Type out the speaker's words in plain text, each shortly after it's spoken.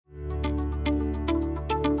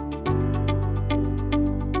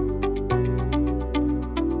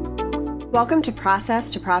Welcome to Process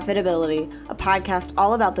to Profitability, a podcast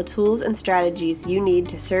all about the tools and strategies you need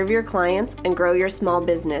to serve your clients and grow your small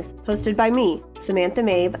business, hosted by me, Samantha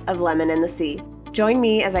Mabe of Lemon and the Sea. Join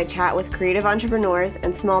me as I chat with creative entrepreneurs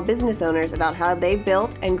and small business owners about how they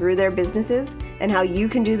built and grew their businesses and how you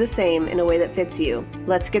can do the same in a way that fits you.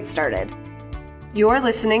 Let's get started. You're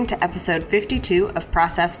listening to episode 52 of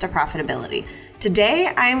Process to Profitability. Today,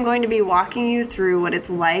 I am going to be walking you through what it's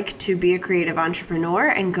like to be a creative entrepreneur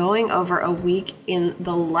and going over a week in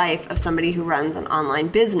the life of somebody who runs an online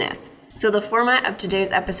business. So the format of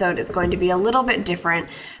today's episode is going to be a little bit different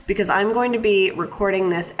because I'm going to be recording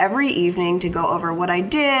this every evening to go over what I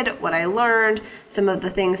did, what I learned, some of the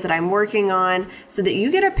things that I'm working on, so that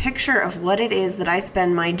you get a picture of what it is that I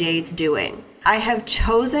spend my days doing. I have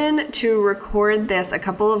chosen to record this a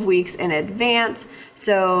couple of weeks in advance,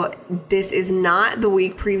 so this is not the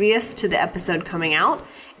week previous to the episode coming out.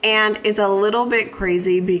 And it's a little bit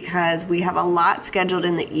crazy because we have a lot scheduled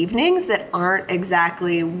in the evenings that aren't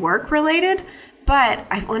exactly work related, but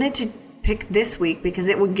I wanted to pick this week because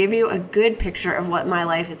it would give you a good picture of what my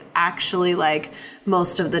life is actually like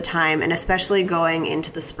most of the time, and especially going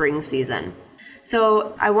into the spring season.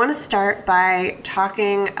 So I want to start by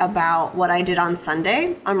talking about what I did on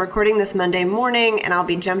Sunday. I'm recording this Monday morning, and I'll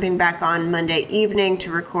be jumping back on Monday evening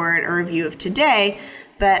to record a review of today,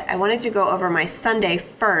 but I wanted to go over my Sunday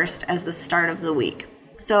first as the start of the week.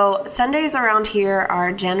 So Sundays around here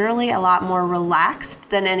are generally a lot more relaxed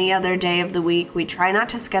than any other day of the week. We try not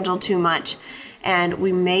to schedule too much, and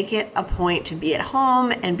we make it a point to be at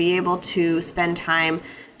home and be able to spend time,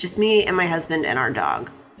 just me and my husband and our dog.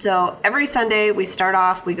 So every Sunday we start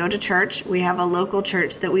off, we go to church. We have a local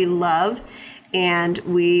church that we love, and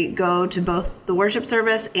we go to both the worship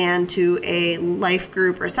service and to a life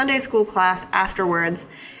group or Sunday school class afterwards.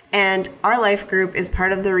 And our life group is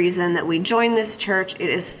part of the reason that we joined this church. It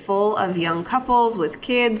is full of young couples with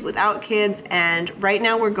kids, without kids, and right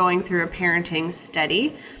now we're going through a parenting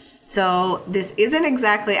study. So this isn't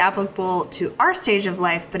exactly applicable to our stage of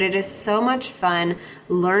life, but it is so much fun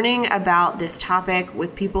learning about this topic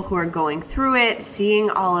with people who are going through it,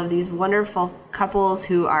 seeing all of these wonderful couples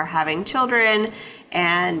who are having children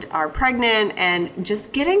and are pregnant, and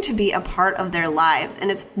just getting to be a part of their lives. And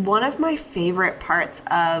it's one of my favorite parts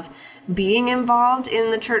of being involved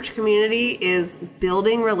in the church community is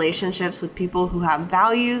building relationships with people who have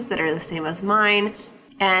values that are the same as mine,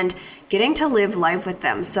 and getting to live life with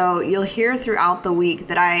them. So you'll hear throughout the week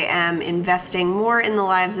that I am investing more in the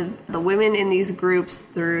lives of the women in these groups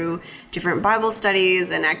through different Bible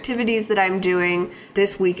studies and activities that I'm doing.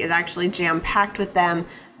 This week is actually jam-packed with them,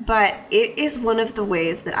 but it is one of the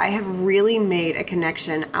ways that I have really made a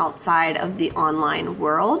connection outside of the online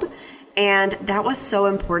world, and that was so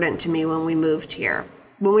important to me when we moved here.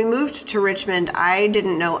 When we moved to Richmond, I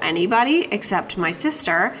didn't know anybody except my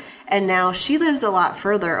sister, and now she lives a lot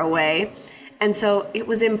further away. And so it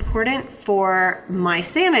was important for my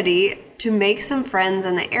sanity to make some friends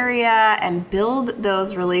in the area and build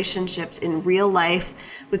those relationships in real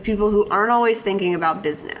life with people who aren't always thinking about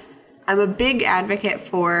business. I'm a big advocate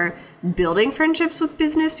for building friendships with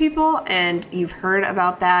business people, and you've heard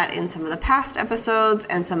about that in some of the past episodes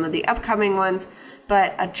and some of the upcoming ones.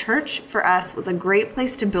 But a church for us was a great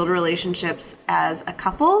place to build relationships as a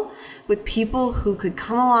couple with people who could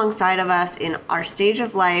come alongside of us in our stage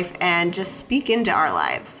of life and just speak into our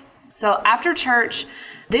lives. So after church,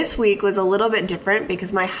 this week was a little bit different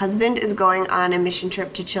because my husband is going on a mission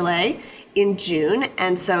trip to Chile in June.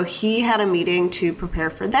 And so he had a meeting to prepare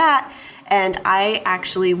for that. And I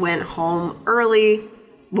actually went home early,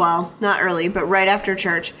 well, not early, but right after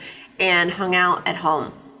church, and hung out at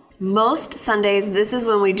home. Most Sundays, this is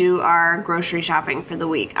when we do our grocery shopping for the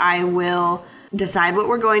week. I will decide what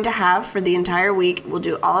we're going to have for the entire week. We'll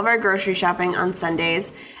do all of our grocery shopping on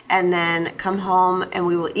Sundays and then come home and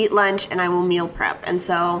we will eat lunch and I will meal prep. And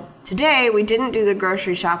so today we didn't do the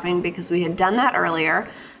grocery shopping because we had done that earlier,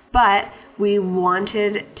 but we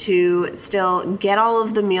wanted to still get all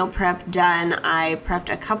of the meal prep done. I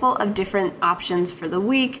prepped a couple of different options for the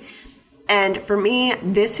week. And for me,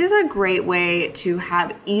 this is a great way to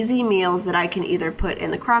have easy meals that I can either put in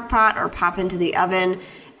the crock pot or pop into the oven,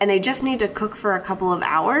 and they just need to cook for a couple of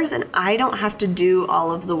hours, and I don't have to do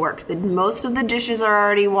all of the work. Most of the dishes are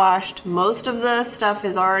already washed, most of the stuff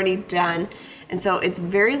is already done, and so it's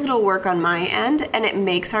very little work on my end, and it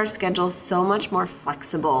makes our schedule so much more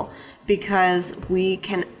flexible because we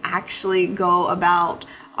can actually go about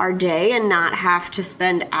our day and not have to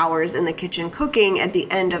spend hours in the kitchen cooking at the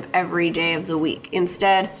end of every day of the week.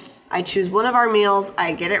 Instead, I choose one of our meals,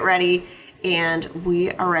 I get it ready, and we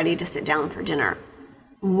are ready to sit down for dinner.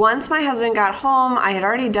 once my husband got home, I had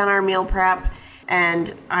already done our meal prep,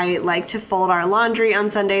 and I like to fold our laundry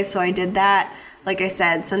on Sundays, so I did that. Like I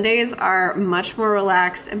said, Sundays are much more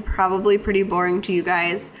relaxed and probably pretty boring to you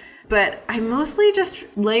guys, but I mostly just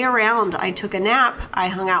lay around. I took a nap, I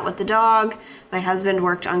hung out with the dog, my husband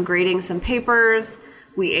worked on grading some papers,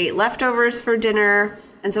 we ate leftovers for dinner,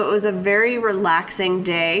 and so it was a very relaxing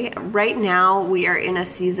day. Right now, we are in a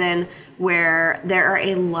season where there are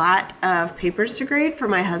a lot of papers to grade for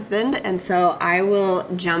my husband, and so I will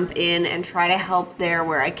jump in and try to help there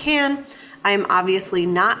where I can. I'm obviously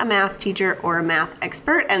not a math teacher or a math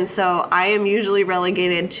expert, and so I am usually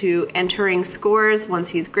relegated to entering scores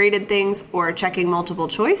once he's graded things or checking multiple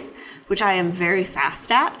choice, which I am very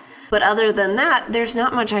fast at. But other than that, there's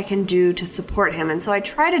not much I can do to support him, and so I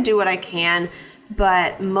try to do what I can.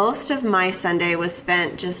 But most of my Sunday was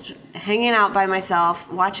spent just hanging out by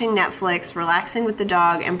myself, watching Netflix, relaxing with the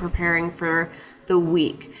dog, and preparing for the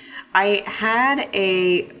week. I had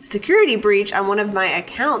a security breach on one of my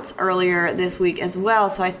accounts earlier this week as well,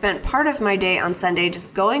 so I spent part of my day on Sunday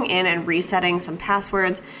just going in and resetting some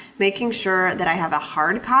passwords, making sure that I have a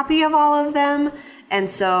hard copy of all of them. And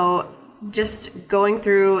so just going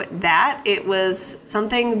through that, it was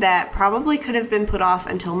something that probably could have been put off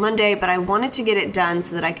until Monday, but I wanted to get it done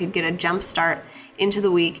so that I could get a jump start into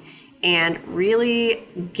the week and really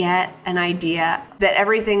get an idea that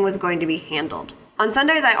everything was going to be handled. On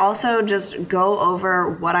Sundays, I also just go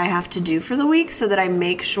over what I have to do for the week so that I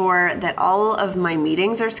make sure that all of my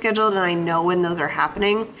meetings are scheduled and I know when those are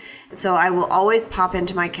happening. So I will always pop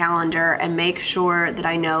into my calendar and make sure that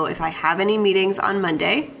I know if I have any meetings on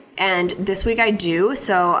Monday. And this week I do,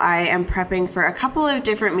 so I am prepping for a couple of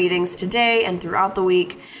different meetings today and throughout the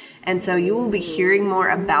week, and so you will be hearing more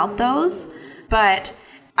about those, but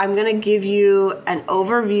I'm going to give you an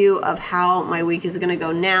overview of how my week is going to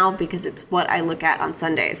go now because it's what I look at on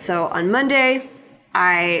Sundays. So on Monday,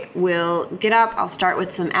 I will get up, I'll start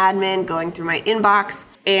with some admin, going through my inbox,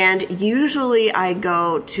 and usually I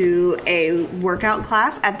go to a workout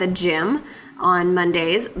class at the gym on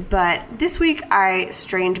Mondays, but this week I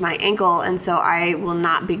strained my ankle, and so I will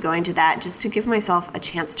not be going to that just to give myself a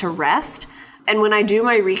chance to rest. And when I do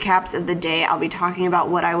my recaps of the day, I'll be talking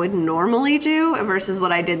about what I would normally do versus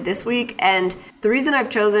what I did this week. And the reason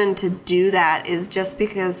I've chosen to do that is just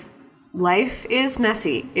because life is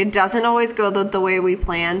messy. It doesn't always go the way we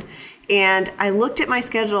planned. And I looked at my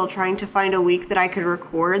schedule trying to find a week that I could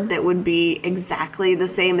record that would be exactly the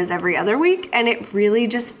same as every other week, and it really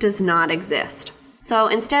just does not exist. So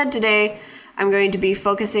instead today, I'm going to be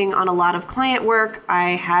focusing on a lot of client work.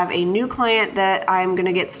 I have a new client that I'm going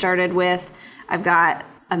to get started with. I've got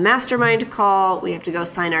a mastermind call. We have to go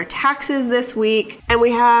sign our taxes this week, and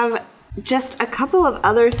we have just a couple of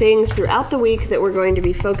other things throughout the week that we're going to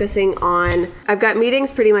be focusing on. I've got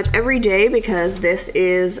meetings pretty much every day because this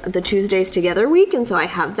is the Tuesdays Together week, and so I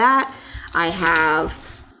have that. I have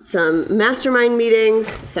some mastermind meetings,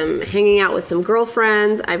 some hanging out with some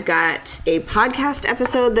girlfriends. I've got a podcast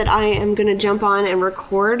episode that I am going to jump on and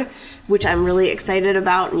record, which I'm really excited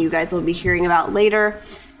about, and you guys will be hearing about later.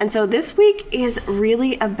 And so this week is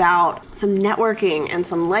really about some networking and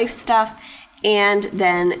some life stuff, and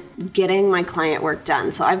then getting my client work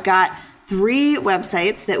done. So I've got 3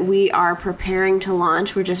 websites that we are preparing to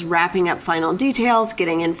launch. We're just wrapping up final details,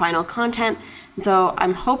 getting in final content. And so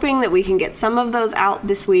I'm hoping that we can get some of those out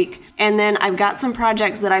this week. And then I've got some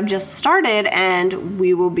projects that I've just started, and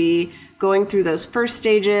we will be going through those first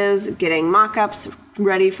stages, getting mock-ups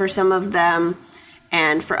ready for some of them.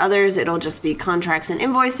 And for others, it'll just be contracts and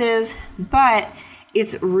invoices. But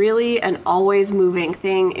it's really an always moving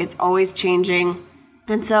thing. It's always changing.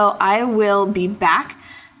 And so I will be back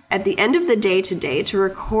at the end of the day today to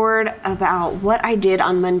record about what I did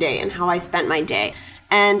on Monday and how I spent my day.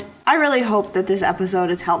 And I really hope that this episode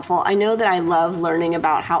is helpful. I know that I love learning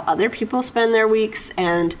about how other people spend their weeks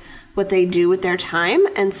and what they do with their time.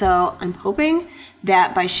 And so I'm hoping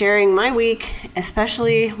that by sharing my week,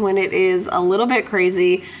 especially when it is a little bit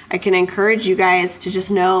crazy, I can encourage you guys to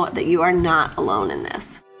just know that you are not alone in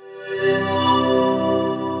this.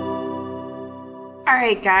 All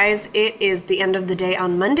right, guys, it is the end of the day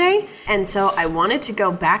on Monday, and so I wanted to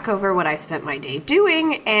go back over what I spent my day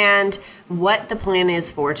doing and what the plan is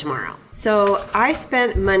for tomorrow. So I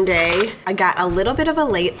spent Monday, I got a little bit of a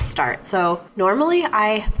late start. So normally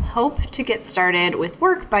I hope to get started with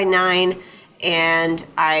work by 9, and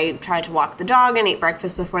I try to walk the dog and eat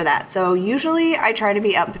breakfast before that. So usually I try to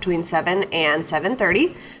be up between 7 and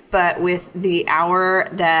 7:30, but with the hour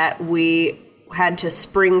that we had to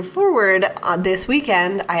spring forward this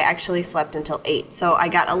weekend, I actually slept until 8. So I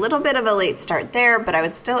got a little bit of a late start there, but I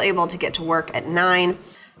was still able to get to work at 9.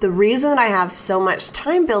 The reason I have so much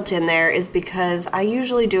time built in there is because I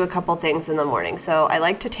usually do a couple things in the morning. So I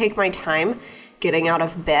like to take my time getting out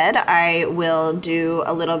of bed. I will do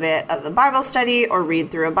a little bit of a Bible study or read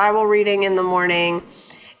through a Bible reading in the morning.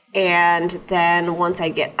 And then once I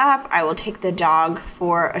get up, I will take the dog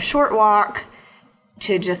for a short walk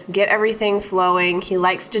to just get everything flowing. He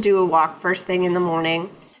likes to do a walk first thing in the morning.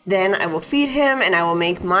 Then I will feed him and I will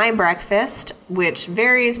make my breakfast, which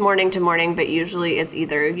varies morning to morning, but usually it's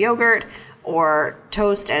either yogurt or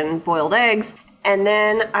toast and boiled eggs. And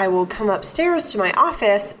then I will come upstairs to my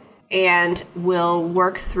office and will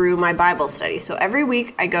work through my Bible study. So every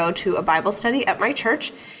week I go to a Bible study at my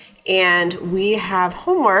church, and we have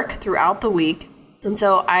homework throughout the week. And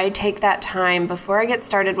so I take that time before I get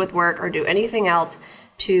started with work or do anything else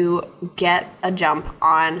to get a jump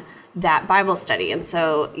on that Bible study. And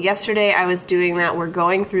so yesterday I was doing that. We're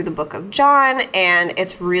going through the book of John, and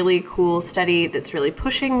it's really cool study that's really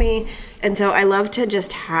pushing me. And so I love to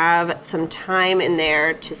just have some time in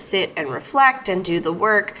there to sit and reflect and do the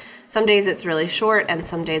work. Some days it's really short and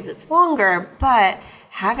some days it's longer, but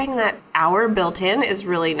having that hour built in is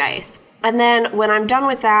really nice. And then when I'm done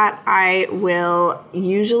with that, I will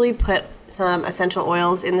usually put some essential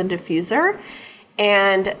oils in the diffuser,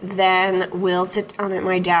 and then we'll sit down at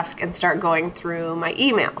my desk and start going through my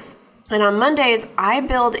emails. And on Mondays, I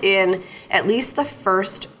build in at least the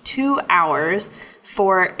first 2 hours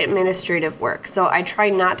for administrative work. So I try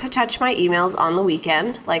not to touch my emails on the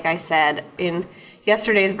weekend, like I said in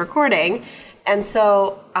yesterday's recording. And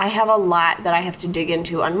so I have a lot that I have to dig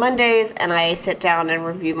into on Mondays, and I sit down and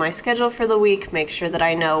review my schedule for the week, make sure that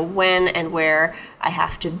I know when and where I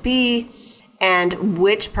have to be and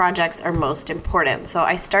which projects are most important. So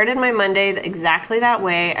I started my Monday exactly that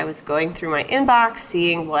way. I was going through my inbox,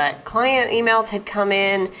 seeing what client emails had come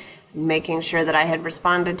in, making sure that I had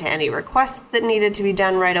responded to any requests that needed to be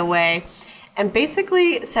done right away, and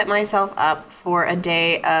basically set myself up for a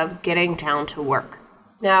day of getting down to work.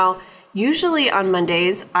 Now, usually on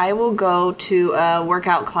Mondays, I will go to a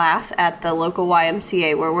workout class at the local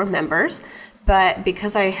YMCA where we're members. But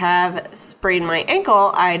because I have sprained my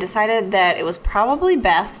ankle, I decided that it was probably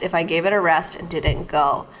best if I gave it a rest and didn't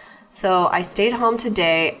go. So I stayed home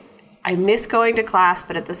today. I miss going to class,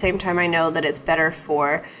 but at the same time, I know that it's better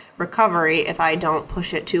for recovery if I don't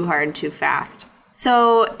push it too hard too fast.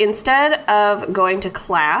 So instead of going to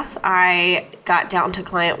class, I got down to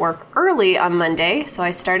client work early on Monday. So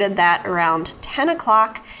I started that around 10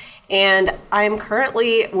 o'clock. And I'm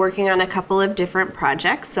currently working on a couple of different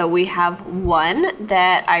projects. So we have one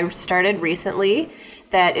that I started recently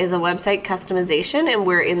that is a website customization, and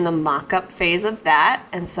we're in the mock-up phase of that.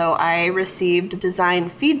 And so I received design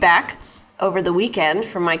feedback over the weekend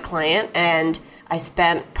from my client, and I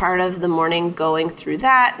spent part of the morning going through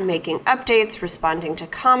that, making updates, responding to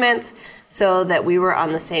comments so that we were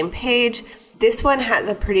on the same page. This one has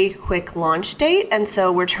a pretty quick launch date, and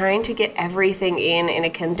so we're trying to get everything in a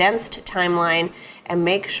condensed timeline and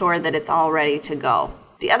make sure that it's all ready to go.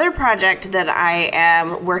 The other project that I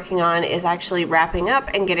am working on is actually wrapping up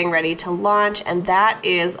and getting ready to launch, and that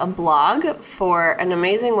is a blog for an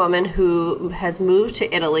amazing woman who has moved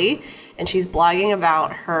to Italy, and she's blogging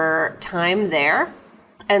about her time there.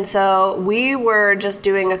 And so we were just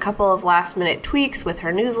doing a couple of last minute tweaks with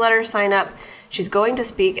her newsletter sign up. She's going to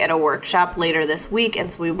speak at a workshop later this week, and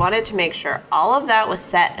so we wanted to make sure all of that was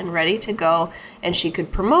set and ready to go, and she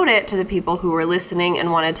could promote it to the people who were listening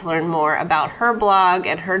and wanted to learn more about her blog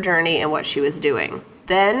and her journey and what she was doing.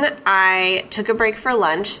 Then I took a break for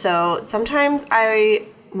lunch, so sometimes I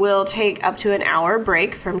will take up to an hour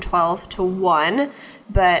break from 12 to 1,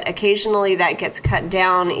 but occasionally that gets cut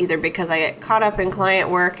down either because I get caught up in client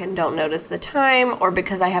work and don't notice the time, or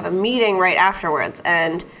because I have a meeting right afterwards.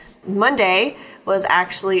 And Monday was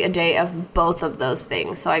actually a day of both of those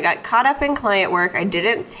things. So I got caught up in client work. I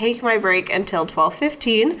didn't take my break until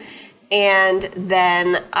 12:15, and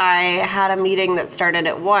then I had a meeting that started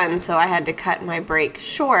at 1, so I had to cut my break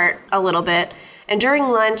short a little bit. And during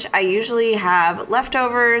lunch, I usually have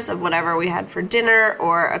leftovers of whatever we had for dinner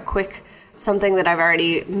or a quick something that I've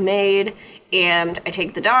already made, and I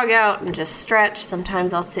take the dog out and just stretch.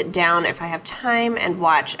 Sometimes I'll sit down if I have time and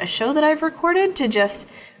watch a show that I've recorded to just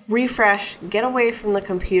refresh, get away from the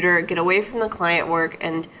computer, get away from the client work,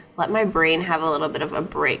 and let my brain have a little bit of a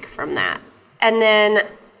break from that. And then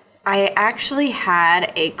I actually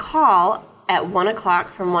had a call at 1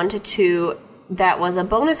 o'clock from 1 to 2 that was a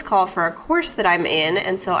bonus call for a course that I'm in.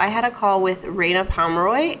 And so I had a call with Raina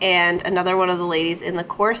Pomeroy and another one of the ladies in the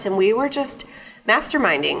course, and we were just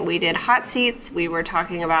masterminding. We did hot seats. We were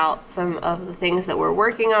talking about some of the things that we're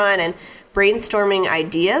working on and brainstorming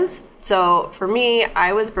ideas. So for me,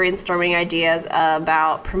 I was brainstorming ideas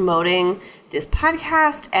about promoting this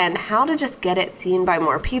podcast and how to just get it seen by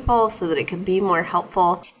more people so that it could be more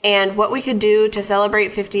helpful, and what we could do to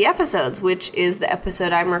celebrate 50 episodes, which is the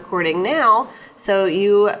episode I'm recording now. So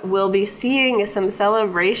you will be seeing some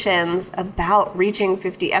celebrations about reaching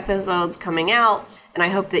 50 episodes coming out, and I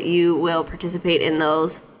hope that you will participate in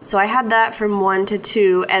those. So I had that from 1 to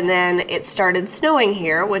 2, and then it started snowing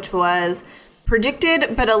here, which was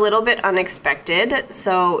predicted, but a little bit unexpected.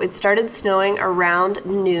 So it started snowing around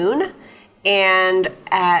noon, and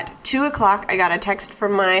at 2 o'clock, I got a text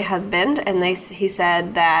from my husband, and he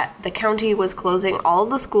said that the county was closing all of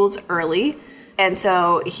the schools early, and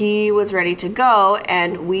so he was ready to go,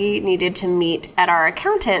 and we needed to meet at our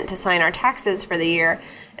accountant to sign our taxes for the year.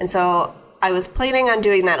 And so I was planning on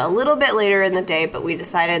doing that a little bit later in the day, but we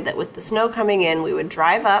decided that with the snow coming in, we would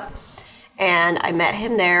drive up. And I met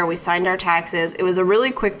him there. We signed our taxes. It was a really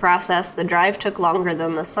quick process. The drive took longer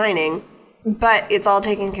than the signing, but it's all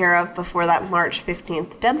taken care of before that March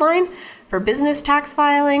 15th deadline for business tax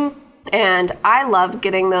filing. And I love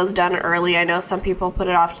getting those done early. I know some people put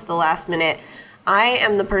it off to the last minute. I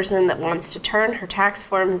am the person that wants to turn her tax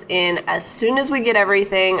forms in as soon as we get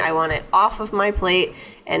everything. I want it off of my plate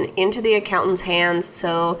and into the accountant's hands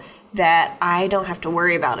so that I don't have to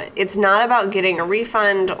worry about it. It's not about getting a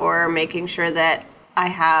refund or making sure that I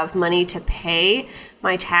have money to pay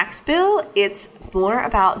my tax bill. It's more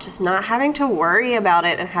about just not having to worry about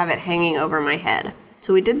it and have it hanging over my head.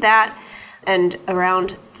 So we did that, and around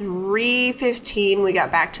 3:15 we got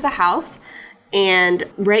back to the house. And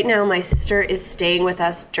right now my sister is staying with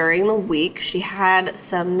us during the week. She had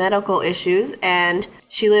some medical issues, and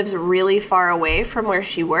she lives really far away from where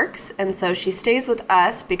she works. And so she stays with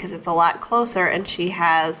us because it's a lot closer, and she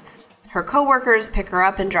has her coworkers pick her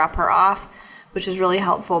up and drop her off, which is really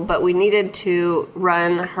helpful. But we needed to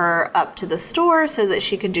run her up to the store so that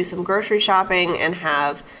she could do some grocery shopping and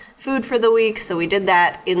have food for the week. So we did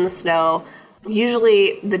that in the snow.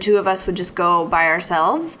 Usually the two of us would just go by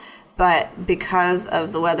ourselves, but because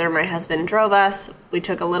of the weather, my husband drove us. We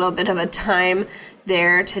took a little bit of a time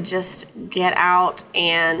there to just get out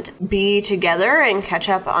and be together and catch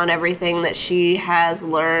up on everything that she has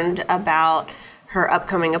learned about her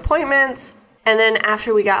upcoming appointments. And then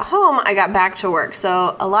after we got home, I got back to work.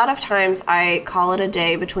 So a lot of times I call it a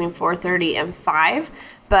day between 4:30 and 5.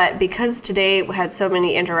 But because today we had so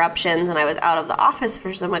many interruptions and I was out of the office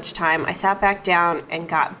for so much time, I sat back down and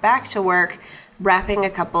got back to work, wrapping a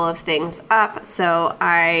couple of things up. So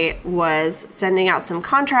I was sending out some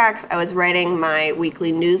contracts, I was writing my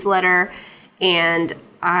weekly newsletter, and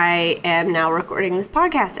I am now recording this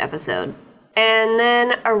podcast episode. And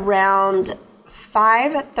then around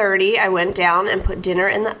 5:30, I went down and put dinner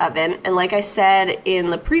in the oven. And like I said in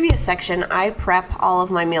the previous section, I prep all of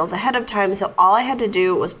my meals ahead of time. So all I had to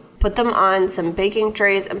do was put them on some baking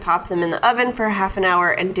trays and pop them in the oven for half an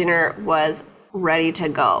hour, and dinner was ready to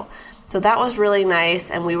go. So that was really nice,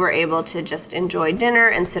 and we were able to just enjoy dinner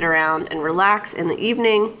and sit around and relax in the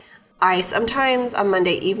evening. I sometimes on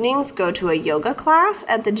Monday evenings go to a yoga class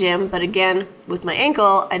at the gym, but again, with my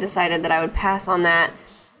ankle, I decided that I would pass on that.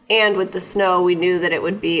 And with the snow, we knew that it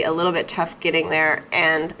would be a little bit tough getting there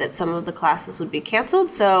and that some of the classes would be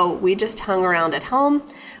canceled, so we just hung around at home.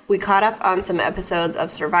 We caught up on some episodes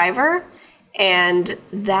of Survivor, and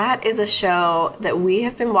that is a show that we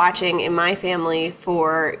have been watching in my family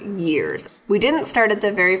for years. We didn't start at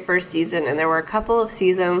the very first season, and there were a couple of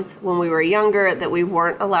seasons when we were younger that we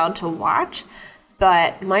weren't allowed to watch,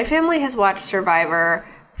 but my family has watched Survivor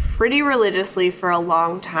pretty religiously for a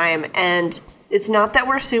long time, and it's not that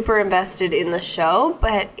we're super invested in the show,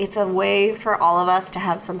 but it's a way for all of us to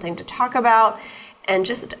have something to talk about and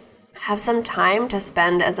just have some time to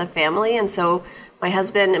spend as a family. And so my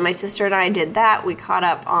husband and my sister and I did that. We caught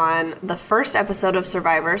up on the first episode of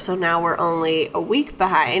Survivor, so now we're only a week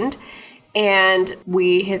behind, and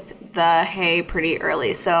we hit the hay pretty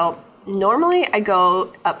early. So normally I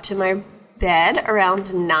go up to my bed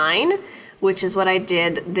around 9, which is what I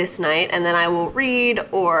did this night, and then I will read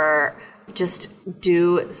or just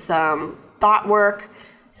do some thought work,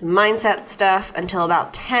 some mindset stuff until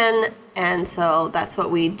about 10. And so that's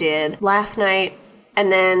what we did last night. And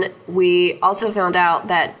then we also found out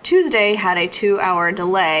that Tuesday had a 2-hour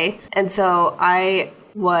delay. And so I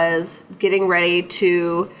was getting ready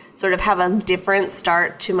to sort of have a different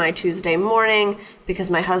start to my Tuesday morning because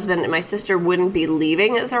my husband and my sister wouldn't be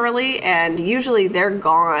leaving as early. And usually they're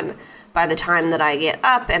gone by the time that I get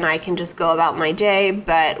up and I can just go about my day.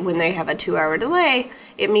 But when they have a 2-hour delay,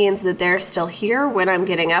 it means that they're still here when I'm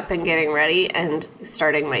getting up and getting ready and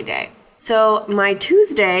starting my day. So my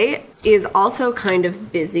Tuesday is also kind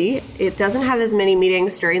of busy. It doesn't have as many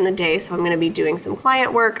meetings during the day, so I'm going to be doing some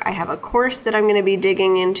client work. I have a course that I'm going to be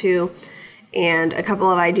digging into and a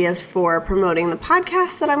couple of ideas for promoting the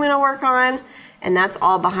podcast that I'm going to work on, and that's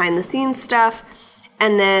all behind the scenes stuff.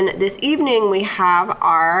 And then this evening we have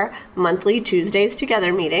our monthly Tuesdays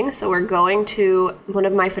Together meeting. So we're going to one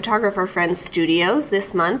of my photographer friends' studios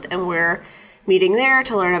this month, and we're meeting there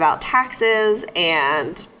to learn about taxes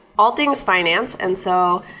and all things finance. And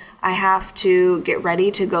so I have to get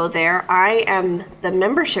ready to go there. I am the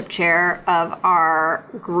membership chair of our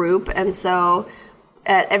group, and so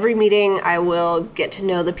at every meeting, I will get to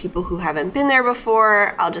know the people who haven't been there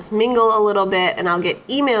before. I'll just mingle a little bit, and I'll get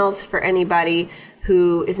emails for anybody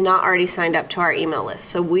who is not already signed up to our email list.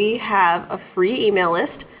 So we have a free email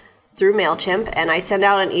list through MailChimp, and I send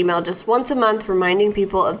out an email just once a month reminding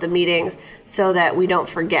people of the meetings so that we don't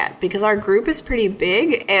forget, because our group is pretty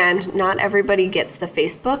big and not everybody gets the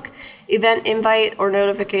Facebook event invite or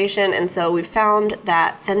notification. And so we found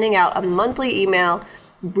that sending out a monthly email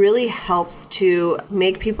really helps to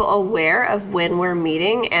make people aware of when we're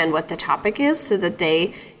meeting and what the topic is so that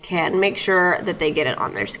they can make sure that they get it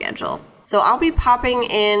on their schedule. So I'll be popping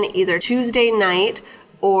in either Tuesday night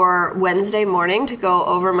or Wednesday morning to go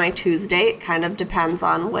over my Tuesday. It kind of depends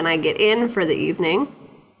on when I get in for the evening.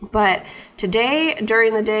 But today,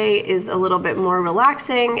 during the day, is a little bit more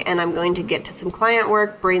relaxing, and I'm going to get to some client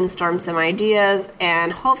work, brainstorm some ideas,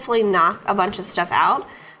 and hopefully knock a bunch of stuff out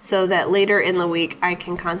so that later in the week I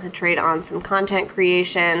can concentrate on some content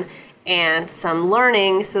creation and some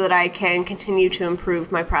learning so that I can continue to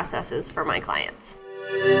improve my processes for my clients.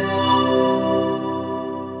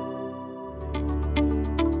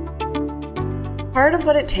 Part of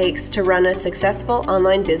what it takes to run a successful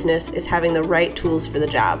online business is having the right tools for the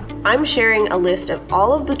job. I'm sharing a list of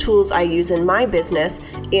all of the tools I use in my business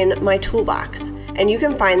in my toolbox, and you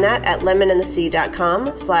can find that at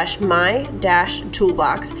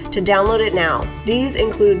lemonandthesea.com/my-toolbox to download it now. These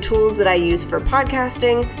include tools that I use for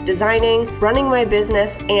podcasting, designing, running my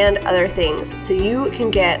business, and other things, so you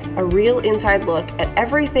can get a real inside look at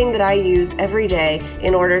everything that I use every day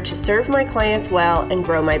in order to serve my clients well and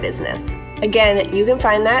grow my business. Again, you can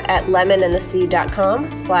find that at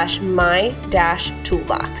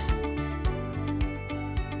lemonandthesea.com/my-toolbox.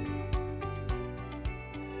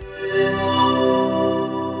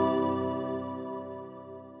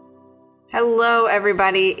 Hello,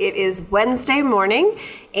 everybody. It is Wednesday morning,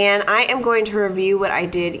 and I am going to review what I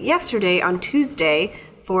did yesterday on Tuesday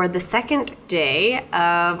for the second day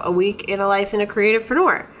of a week in a life in a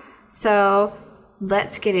creativepreneur. So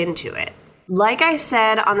let's get into it. Like I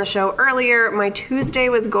said on the show earlier, my Tuesday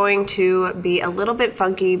was going to be a little bit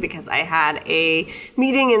funky because I had a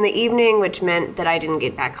meeting in the evening, which meant that I didn't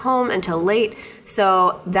get back home until late.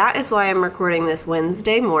 So that is why I'm recording this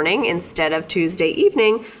Wednesday morning instead of Tuesday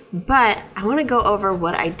evening. But I want to go over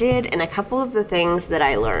what I did and a couple of the things that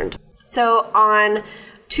I learned. So on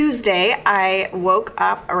Tuesday, I woke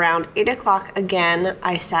up around 8 o'clock again.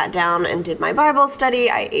 I sat down and did my Bible study.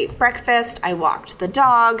 I ate breakfast. I walked the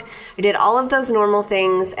dog. I did all of those normal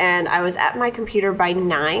things, and I was at my computer by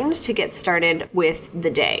 9 to get started with the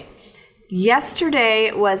day.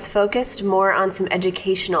 Yesterday was focused more on some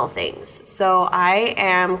educational things. So I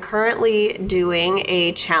am currently doing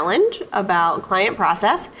a challenge about client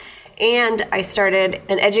process, and I started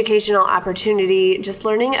an educational opportunity just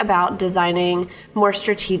learning about designing more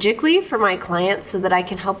strategically for my clients so that I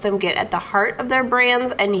can help them get at the heart of their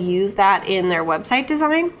brands and use that in their website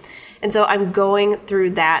design. And so I'm going through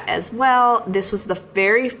that as well. This was the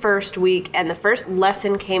very first week, and the first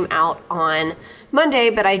lesson came out on Monday,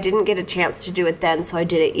 but I didn't get a chance to do it then, so I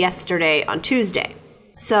did it yesterday on Tuesday.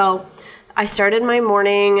 So I started my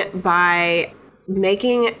morning by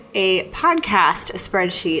making a podcast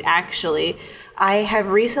spreadsheet, actually. I have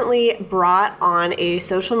recently brought on a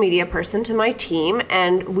social media person to my team,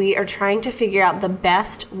 and we are trying to figure out the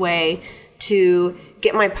best way to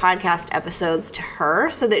get my podcast episodes to her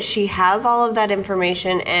so that she has all of that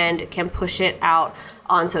information and can push it out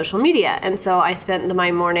on social media. And so I spent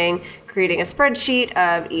my morning creating a spreadsheet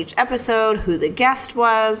of each episode, who the guest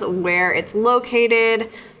was, where it's located,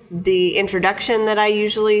 the introduction that I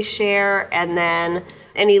usually share, and then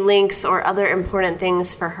any links or other important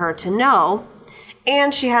things for her to know.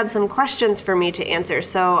 And she had some questions for me to answer.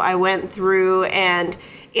 So I went through and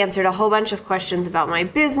answered a whole bunch of questions about my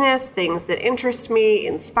business, things that interest me,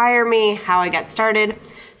 inspire me, how I got started.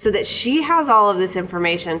 so that she has all of this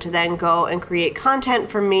information to then go and create content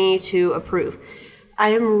for me to approve. I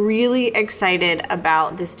am really excited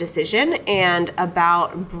about this decision and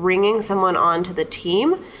about bringing someone onto the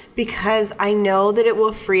team because I know that it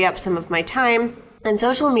will free up some of my time. And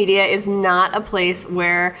social media is not a place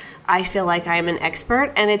where I feel like I'm an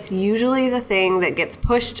expert, and it's usually the thing that gets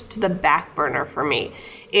pushed to the back burner for me.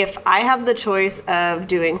 If I have the choice of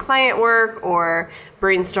doing client work or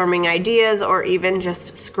brainstorming ideas or even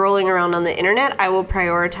just scrolling around on the internet, I will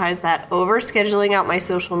prioritize that over scheduling out my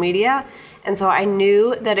social media. And so I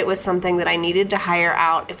knew that it was something that I needed to hire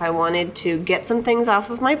out if I wanted to get some things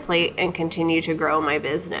off of my plate and continue to grow my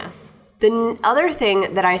business. The other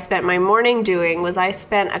thing that I spent my morning doing was I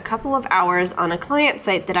spent a couple of hours on a client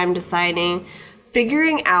site that I'm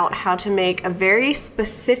figuring out how to make a very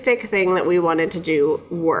specific thing that we wanted to do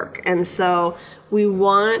work. And so we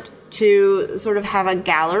want to sort of have a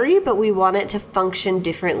gallery, but we want it to function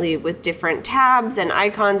differently with different tabs and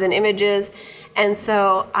icons and images. And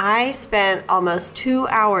so I spent almost 2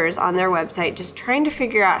 hours on their website just trying to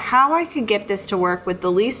figure out how I could get this to work with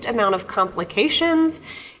the least amount of complications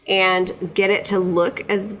and get it to look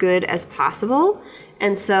as good as possible.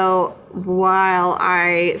 And so while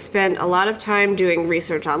I spent a lot of time doing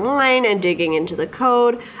research online and digging into the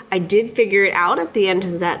code, I did figure it out at the end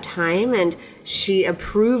of that time, and she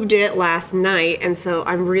approved it last night. And so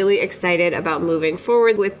I'm really excited about moving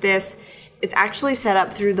forward with this. It's actually set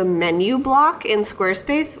up through the menu block in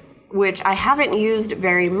Squarespace, which I haven't used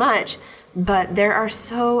very much, but there are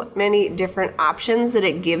so many different options that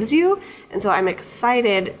it gives you. And so I'm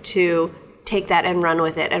excited to take that and run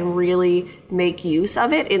with it and really make use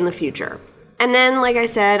of it in the future. And then, like I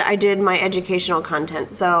said, I did my educational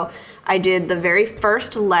content. So I did the very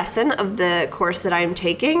first lesson of the course that I'm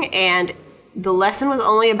taking, and the lesson was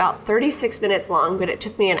only about 36 minutes long, but it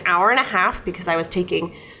took me an hour and a half because I was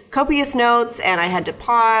taking copious notes and I had to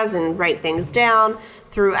pause and write things down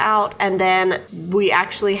throughout. And then we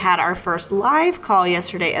actually had our first live call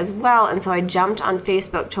yesterday as well. And so I jumped on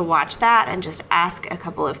Facebook to watch that and just ask a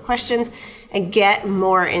couple of questions and get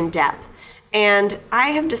more in depth. And I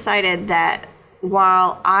have decided that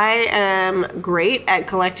while I am great at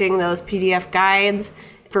collecting those PDF guides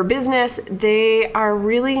for business, they are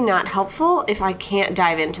really not helpful if I can't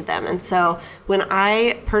dive into them. And so when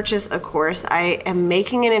I purchase a course, I am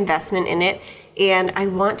making an investment in it, and I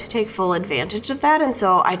want to take full advantage of that. And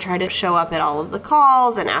so I try to show up at all of the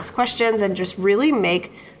calls and ask questions and just really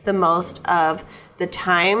make the most of the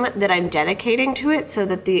time that I'm dedicating to it so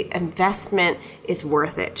that the investment is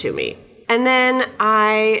worth it to me. And then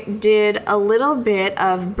I did a little bit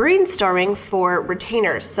of brainstorming for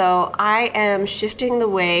retainers. So I am shifting the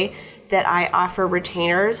way that I offer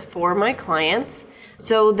retainers for my clients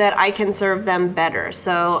so that I can serve them better.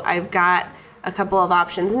 So I've got a couple of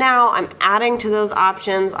options now. I'm adding to those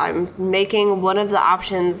options. I'm making one of the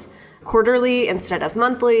options quarterly instead of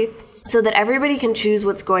monthly so that everybody can choose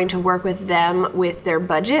what's going to work with them with their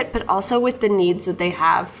budget, but also with the needs that they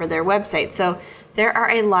have for their website. So there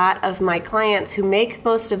are a lot of my clients who make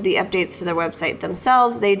most of the updates to their website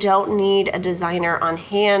themselves. They don't need a designer on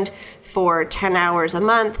hand for 10 hours a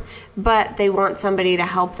month, but they want somebody to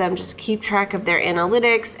help them just keep track of their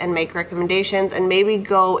analytics and make recommendations and maybe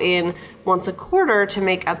go in once a quarter to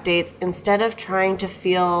make updates instead of trying to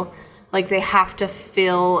feel like they have to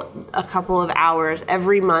fill a couple of hours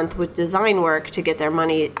every month with design work to get their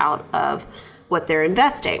money out of what they're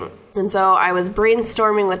investing. And so I was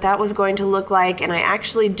brainstorming what that was going to look like, and I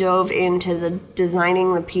actually dove into the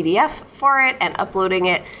designing the PDF for it and uploading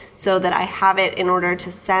it so that I have it in order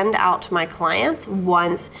to send out to my clients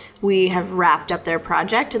once we have wrapped up their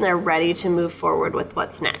project and they're ready to move forward with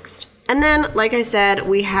what's next. And then, like I said,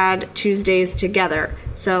 we had Tuesdays together.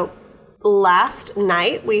 So last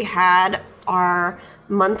night we had our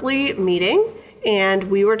monthly meeting, and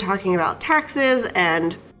we were talking about taxes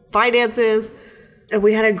and finances. And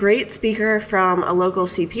we had a great speaker from a local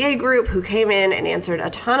CPA group who came in and answered a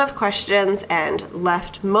ton of questions and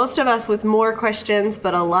left most of us with more questions,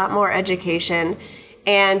 but a lot more education.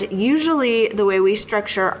 And usually the way we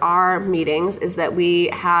structure our meetings is that we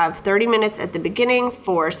have 30 minutes at the beginning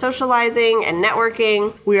for socializing and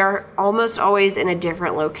networking. We are almost always in a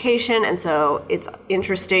different location, and so it's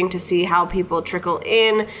interesting to see how people trickle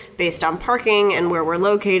in based on parking and where we're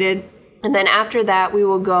located. And then after that, we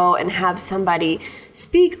will go and have somebody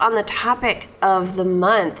speak on the topic of the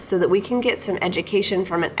month so that we can get some education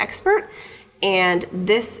from an expert. And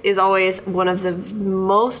this is always one of the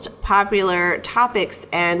most popular topics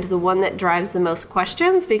and the one that drives the most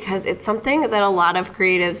questions because it's something that a lot of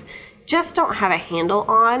creatives just don't have a handle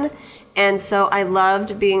on. And so I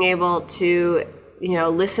loved being able to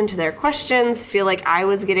listen to their questions, feel like I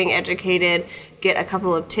was getting educated, get a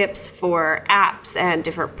couple of tips for apps and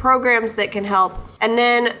different programs that can help. And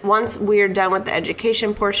then once we're done with the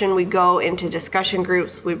education portion, we go into discussion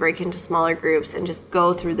groups. We break into smaller groups and just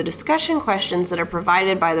go through the discussion questions that are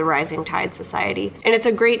provided by the Rising Tide Society. And it's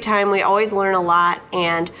a great time. We always learn a lot,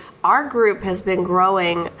 and our group has been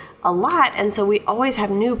growing a lot, and so we always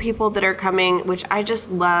have new people that are coming, which I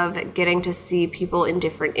just love getting to see people in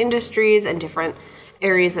different industries and different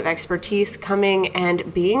areas of expertise coming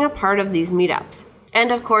and being a part of these meetups.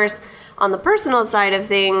 And of course, on the personal side of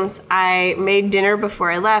things, I made dinner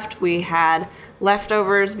before I left. We had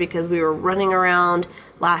leftovers because we were running around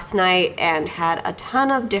last night and had a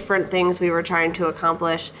ton of different things we were trying to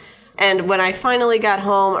accomplish. And when I finally got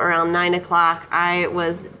home around 9 o'clock, I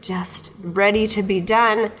was just ready to be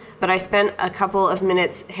done. But I spent a couple of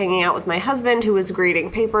minutes hanging out with my husband, who was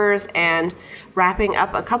grading papers and wrapping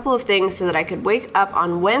up a couple of things so that I could wake up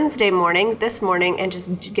on Wednesday morning, this morning, and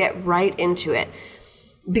just get right into it.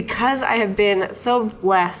 Because I have been so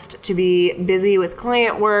blessed to be busy with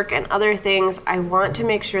client work and other things, I want to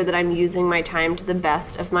make sure that I'm using my time to the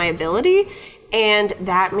best of my ability. And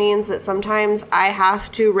that means that sometimes I have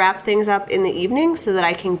to wrap things up in the evening so that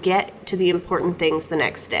I can get to the important things the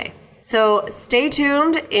next day. So stay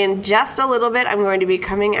tuned. In just a little bit, I'm going to be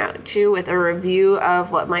coming at you with a review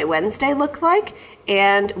of what my Wednesday looked like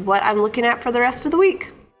and what I'm looking at for the rest of the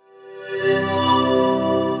week.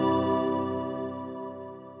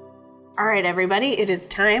 All right, everybody, it is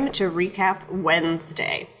time to recap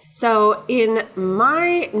Wednesday. So in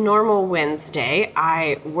my normal Wednesday,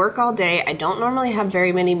 I work all day. I don't normally have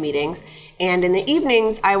very many meetings. And in the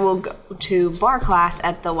evenings, I will go to bar class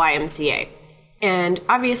at the YMCA. And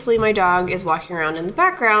obviously, my dog is walking around in the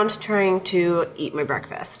background trying to eat my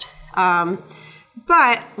breakfast.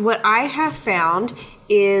 But what I have found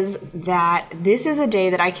is that this is a day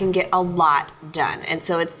that I can get a lot done. And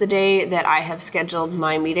so it's the day that I have scheduled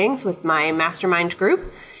my meetings with my mastermind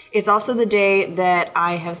group. It's also the day that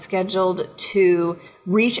I have scheduled to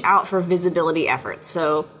reach out for visibility efforts.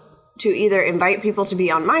 So to either invite people to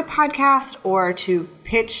be on my podcast or to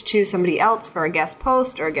pitch to somebody else for a guest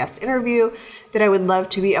post or a guest interview that I would love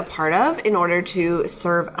to be a part of in order to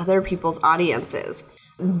serve other people's audiences.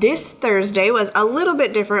 This Thursday was a little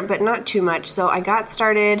bit different, but not too much. So I got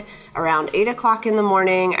started around 8 o'clock in the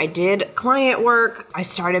morning. I did client work. I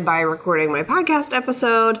started by recording my podcast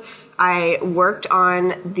episode. I worked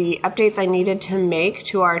on the updates I needed to make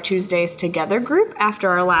to our Tuesdays Together group after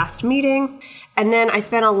our last meeting. And then I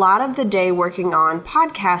spent a lot of the day working on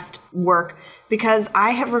podcast work because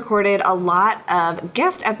I have recorded a lot of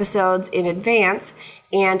guest episodes in advance,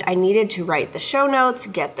 and I needed to write the show notes,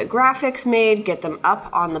 get the graphics made, get them up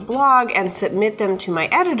on the blog, and submit them to my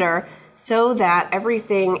editor so that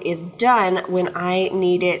everything is done when I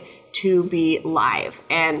need it to be live.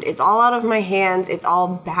 And it's all out of my hands. It's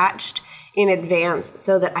all batched in advance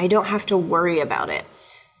so that I don't have to worry about it.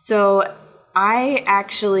 So I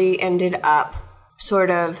actually ended up sort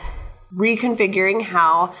of reconfiguring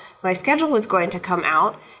how my schedule was going to come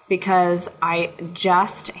out because I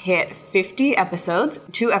just hit 50 episodes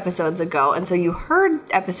 2 episodes ago. And so you heard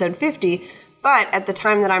episode 50, but at the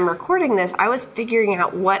time that I'm recording this, I was figuring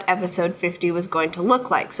out what episode 50 was going to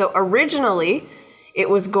look like. So originally, it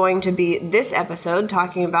was going to be this episode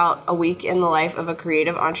talking about a week in the life of a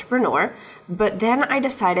creative entrepreneur. But then I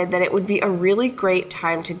decided that it would be a really great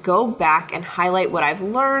time to go back and highlight what I've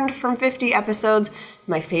learned from 50 episodes,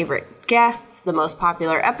 my favorite guests, the most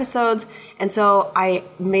popular episodes. And so I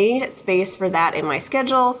made space for that in my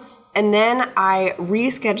schedule. And then I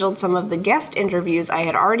rescheduled some of the guest interviews I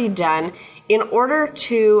had already done in order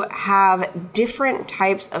to have different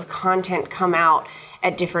types of content come out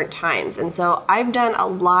at different times. And so I've done a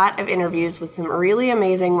lot of interviews with some really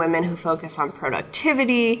amazing women who focus on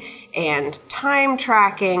productivity and time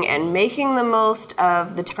tracking and making the most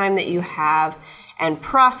of the time that you have and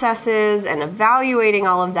processes and evaluating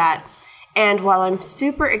all of that. And while I'm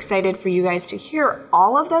super excited for you guys to hear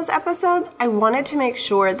all of those episodes, I wanted to make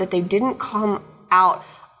sure that they didn't come out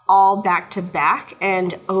all back to back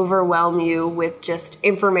and overwhelm you with just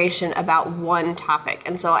information about one topic.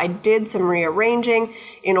 And so I did some rearranging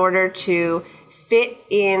in order to fit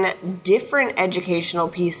in different educational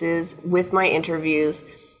pieces with my interviews.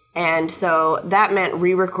 And so that meant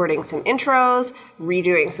re-recording some intros,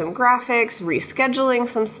 redoing some graphics, rescheduling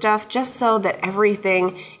some stuff, just so that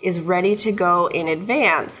everything is ready to go in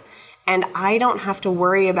advance. And I don't have to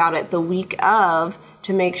worry about it the week of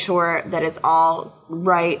to make sure that it's all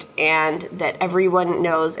right and that everyone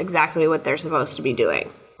knows exactly what they're supposed to be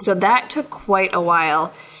doing. So that took quite a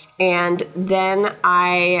while. And then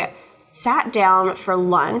I sat down for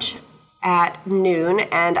lunch at noon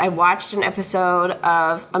and I watched an episode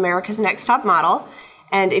of America's Next Top Model.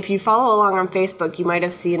 And if you follow along on Facebook, you might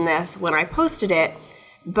have seen this when I posted it.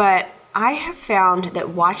 But I have found that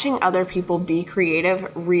watching other people be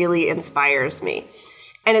creative really inspires me.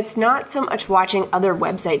 And it's not so much watching other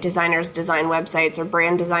website designers design websites or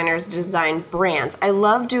brand designers design brands. I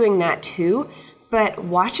love doing that too. But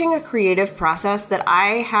watching a creative process that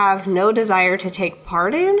I have no desire to take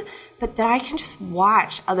part in, but that I can just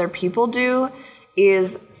watch other people do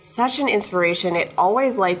is such an inspiration. It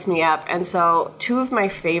always lights me up. And so 2 of my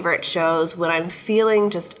favorite shows when I'm feeling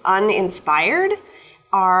just uninspired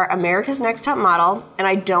are America's Next Top Model, and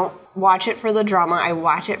I don't watch it for the drama. I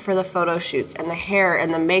watch it for the photo shoots and the hair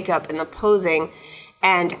and the makeup and the posing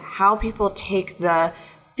and how people take the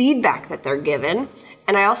feedback that they're given.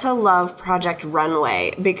 And I also love Project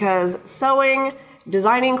Runway because sewing,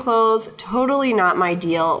 designing clothes, totally not my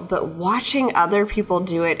deal, but watching other people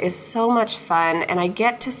do it is so much fun, and I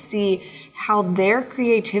get to see how their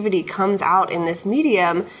creativity comes out in this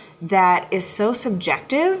medium that is so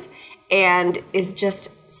subjective and is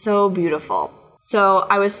just so beautiful. So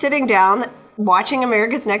I was sitting down watching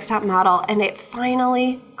America's Next Top Model, and it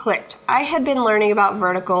finally clicked. I had been learning about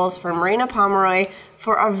verticals from Marina Pomeroy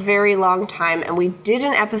for a very long time, and we did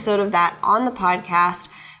an episode of that on the podcast,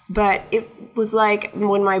 but it was like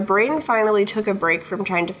when my brain finally took a break from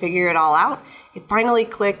trying to figure it all out, it finally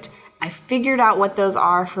clicked. I figured out what those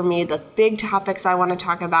are for me, the big topics I want to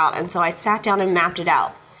talk about, and so I sat down and mapped it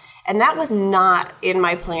out. And that was not in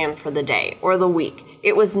my plan for the day or the week.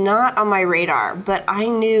 It was not on my radar, but I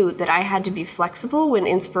knew that I had to be flexible when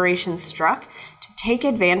inspiration struck to take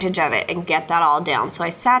advantage of it and get that all down. So I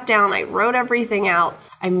sat down, I wrote everything out,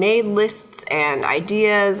 I made lists and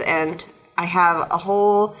ideas, and I have a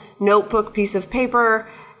whole notebook piece of paper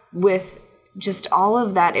with just all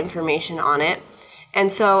of that information on it.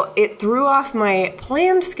 And so it threw off my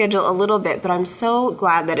planned schedule a little bit, but I'm so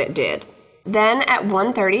glad that it did. Then at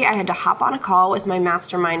 1:30, I had to hop on a call with my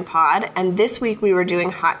mastermind pod, and this week we were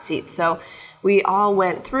doing hot seats. So we all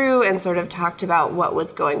went through and sort of talked about what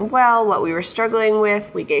was going well, what we were struggling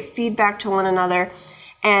with. We gave feedback to one another.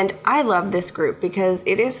 And I love this group because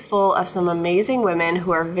it is full of some amazing women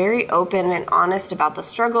who are very open and honest about the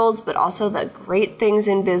struggles, but also the great things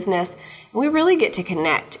in business. And we really get to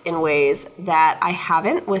connect in ways that I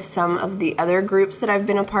haven't with some of the other groups that I've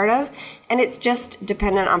been a part of. And it's just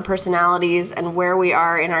dependent on personalities and where we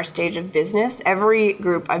are in our stage of business. Every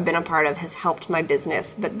group I've been a part of has helped my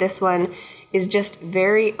business, but this one is just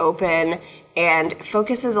very open and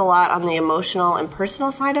focuses a lot on the emotional and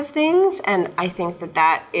personal side of things. And I think that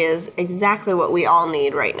that is exactly what we all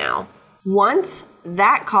need right now. Once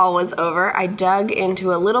that call was over, I dug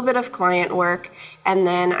into a little bit of client work, and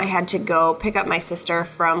then I had to go pick up my sister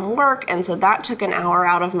from work. And so that took an hour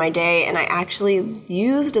out of my day, and I actually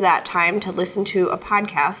used that time to listen to a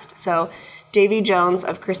podcast. So Davy Jones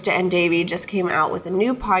of Krista and Davy just came out with a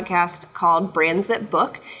new podcast called Brands That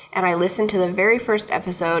Book, and I listened to the very first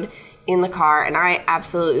episode in the car, and I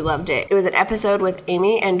absolutely loved it. It was an episode with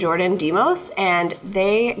Amy and Jordan Demos, and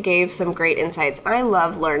they gave some great insights. I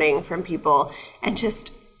love learning from people and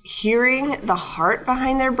just hearing the heart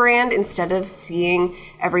behind their brand instead of seeing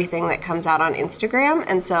everything that comes out on Instagram.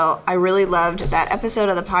 And so I really loved that episode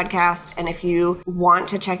of the podcast, and if you want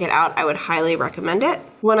to check it out, I would highly recommend it.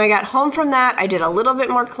 When I got home from that, I did a little bit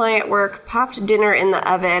more client work, popped dinner in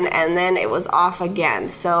the oven, and then it was off again.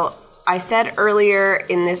 So I said earlier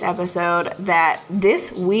in this episode that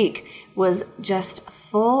this week was just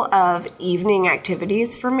full of evening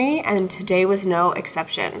activities for me, and today was no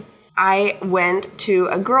exception. I went to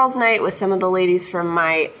a girls' night with some of the ladies from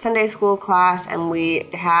my Sunday school class, and we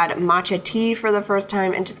had matcha tea for the first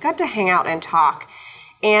time and just got to hang out and talk.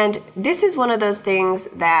 And this is one of those things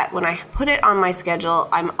that when I put it on my schedule,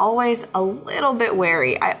 I'm always a little bit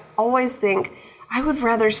wary. I always think, I would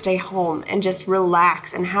rather stay home and just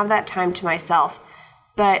relax and have that time to myself.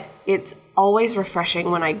 But it's always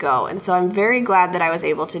refreshing when I go. And so I'm very glad that I was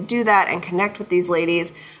able to do that and connect with these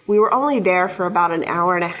ladies. We were only there for about an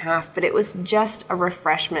hour and a half, but it was just a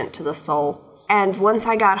refreshment to the soul. And once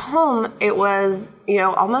I got home, it was,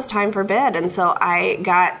 almost time for bed. And so I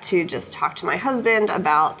got to just talk to my husband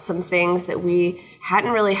about some things that we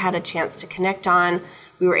hadn't really had a chance to connect on.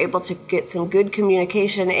 We were able to get some good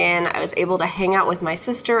communication in. I was able to hang out with my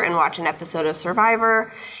sister and watch an episode of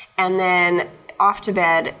Survivor, and then off to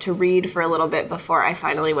bed to read for a little bit before I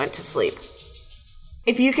finally went to sleep.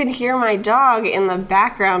 If you can hear my dog in the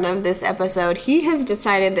background of this episode, he has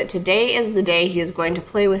decided that today is the day he is going to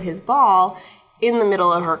play with his ball in the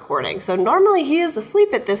middle of recording. So normally he is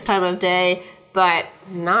asleep at this time of day, but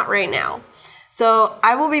not right now. So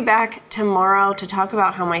I will be back tomorrow to talk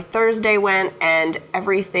about how my Thursday went and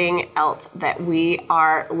everything else that we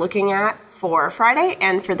are looking at for Friday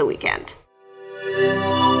and for the weekend.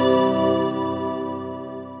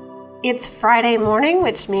 It's Friday morning,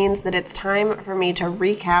 which means that it's time for me to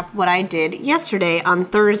recap what I did yesterday on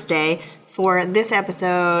Thursday for this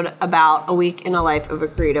episode about a week in the life of a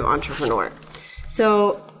creative entrepreneur.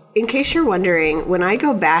 So in case you're wondering, when I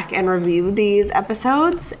go back and review these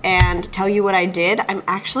episodes and tell you what I did, I'm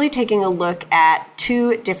actually taking a look at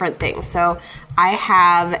two different things. So I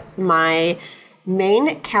have my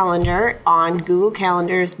main calendar on Google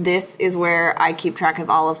Calendars. This is where I keep track of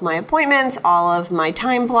all of my appointments, all of my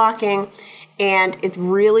time blocking, and it's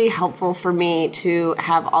really helpful for me to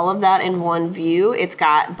have all of that in one view. It's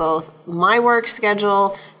got both my work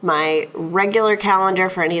schedule, my regular calendar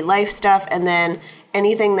for any life stuff, and then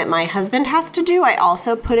anything that my husband has to do, I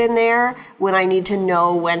also put in there when I need to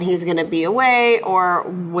know when he's going to be away or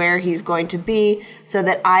where he's going to be so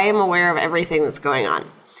that I am aware of everything that's going on.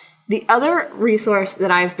 The other resource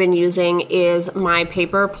that I've been using is my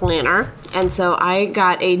paper planner. And so I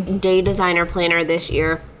got a day designer planner this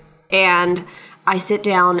year, and I sit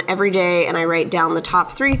down every day and I write down the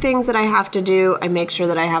top 3 things that I have to do. I make sure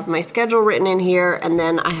that I have my schedule written in here, and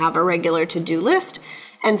then I have a regular to-do list.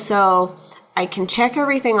 And so I can check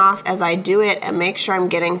everything off as I do it and make sure I'm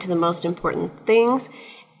getting to the most important things.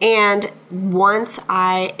 And once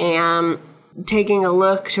I am taking a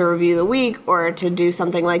look to review the week or to do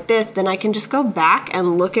something like this, then I can just go back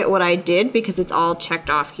and look at what I did because it's all checked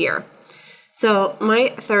off here. So my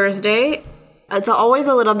Thursday, it's always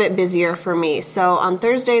a little bit busier for me. So on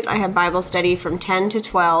Thursdays, I have Bible study from 10 to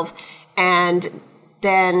 12, and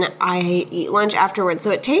then I eat lunch afterwards.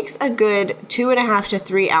 So it takes a good 2.5 to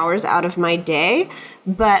 3 hours out of my day,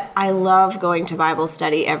 but I love going to Bible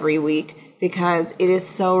study every week because it is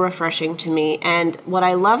so refreshing to me. And what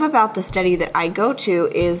I love about the study that I go to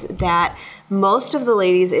is that most of the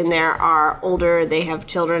ladies in there are older. They have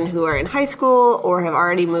children who are in high school or have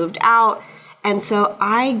already moved out. And so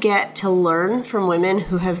I get to learn from women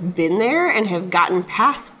who have been there and have gotten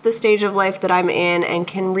past the stage of life that I'm in and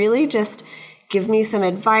can really just give me some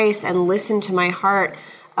advice and listen to my heart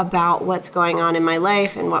about what's going on in my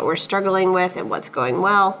life and what we're struggling with and what's going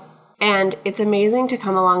well. And it's amazing to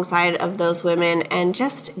come alongside of those women and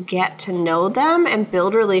just get to know them and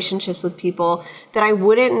build relationships with people that I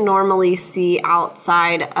wouldn't normally see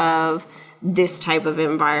outside of this type of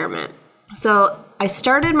environment. So I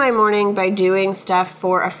started my morning by doing stuff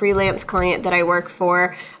for a freelance client that I work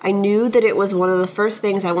for. I knew that it was one of the first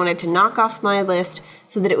things I wanted to knock off my list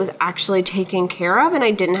so that it was actually taken care of and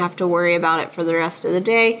I didn't have to worry about it for the rest of the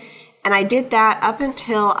day. And I did that up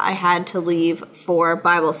until I had to leave for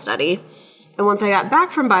Bible study. And once I got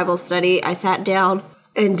back from Bible study, I sat down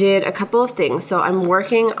and did a couple of things. So I'm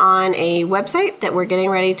working on a website that we're getting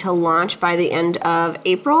ready to launch by the end of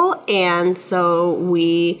April. And so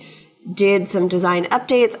we did some design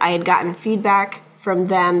updates. I had gotten feedback from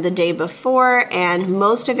them the day before, and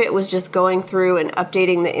most of it was just going through and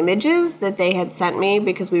updating the images that they had sent me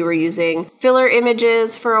because we were using filler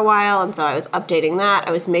images for a while, and so I was updating that.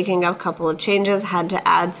 I was making a couple of changes, had to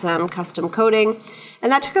add some custom coding,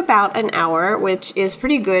 and that took about an hour, which is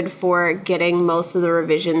pretty good for getting most of the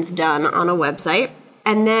revisions done on a website.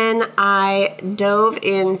 And then I dove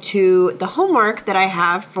into the homework that I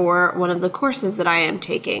have for one of the courses that I am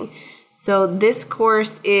taking. So this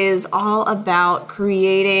course is all about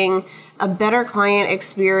creating a better client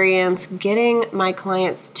experience, getting my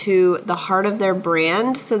clients to the heart of their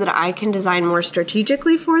brand so that I can design more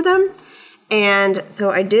strategically for them. And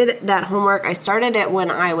so I did that homework. I started it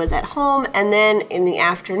when I was at home, and then in the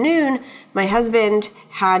afternoon, my husband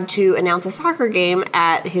had to announce a soccer game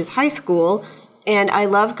at his high school. And I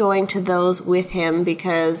love going to those with him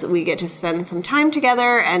because we get to spend some time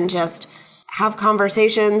together and just have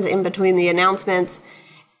conversations in between the announcements.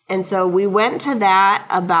 And so we went to that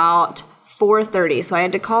about 4:30. So I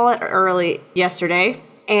had to call it early yesterday.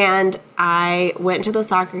 And I went to the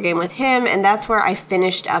soccer game with him. And that's where I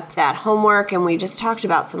finished up that homework. And we just talked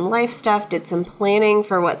about some life stuff, did some planning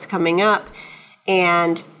for what's coming up,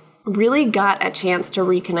 and really got a chance to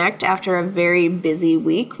reconnect after a very busy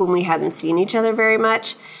week when we hadn't seen each other very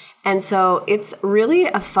much. And so it's really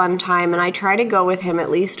a fun time, and I try to go with him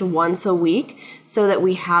at least once a week so that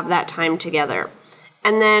we have that time together.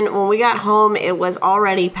 And then when we got home, it was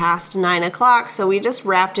already past 9 o'clock, so we just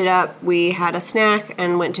wrapped it up. We had a snack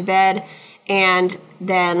and went to bed, and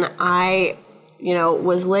then I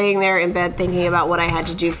was laying there in bed thinking about what I had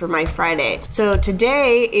to do for my Friday. So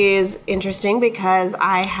today is interesting because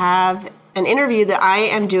I have an interview that I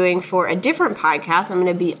am doing for a different podcast. I'm going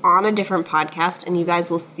to be on a different podcast, and you guys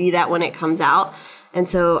will see that when it comes out. And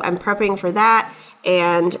so I'm prepping for that.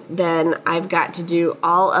 And then I've got to do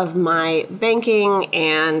all of my banking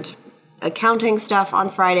and accounting stuff on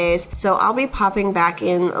Fridays. So I'll be popping back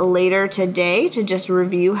in later today to just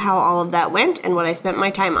review how all of that went and what I spent my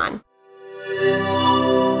time on.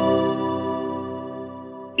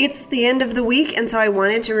 It's the end of the week, and so I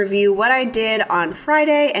wanted to review what I did on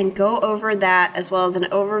Friday and go over that, as well as an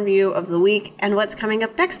overview of the week and what's coming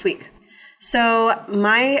up next week. So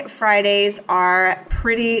my Fridays are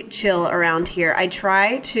pretty chill around here. I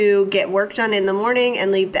try to get work done in the morning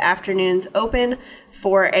and leave the afternoons open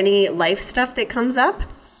for any life stuff that comes up.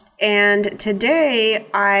 And today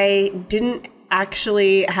I didn't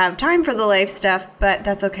actually have time for the life stuff, but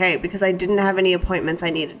that's okay because I didn't have any appointments I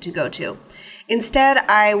needed to go to. Instead,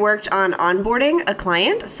 I worked on onboarding a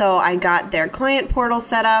client. So I got their client portal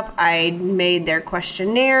set up. I made their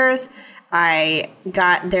questionnaires. I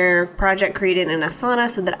got their project created in Asana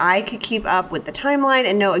so that I could keep up with the timeline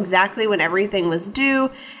and know exactly when everything was due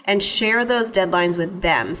and share those deadlines with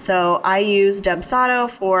them. So I use Dubsado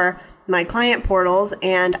for my client portals,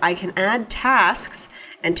 and I can add tasks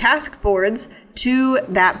and task boards to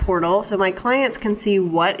that portal so my clients can see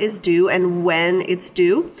what is due and when it's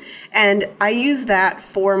due. And I use that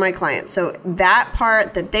for my clients. So that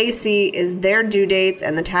part that they see is their due dates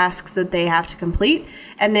and the tasks that they have to complete.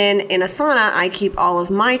 And then in Asana, I keep all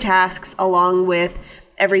of my tasks along with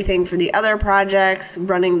everything for the other projects,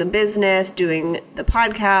 running the business, doing the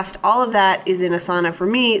podcast. All of that is in Asana for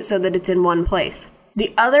me so that it's in one place.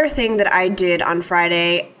 The other thing that I did on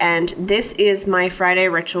Friday, and this is my Friday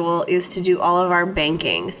ritual, is to do all of our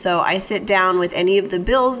banking. So I sit down with any of the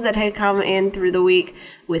bills that had come in through the week,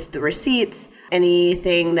 with the receipts,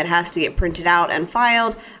 anything that has to get printed out and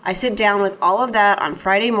filed. I sit down with all of that on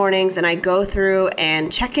Friday mornings and I go through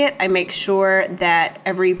and check it. I make sure that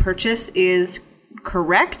every purchase is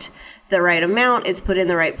correct, the right amount, it's put in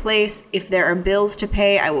the right place. If there are bills to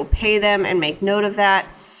pay, I will pay them and make note of that.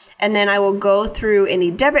 And then I will go through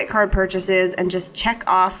any debit card purchases and just check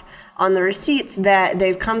off on the receipts that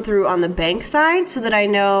they've come through on the bank side so that I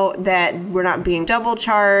know that we're not being double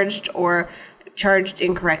charged or charged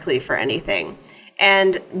incorrectly for anything.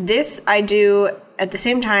 And this I do at the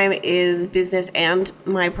same time is business and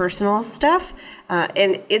my personal stuff.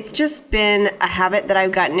 And it's just been a habit that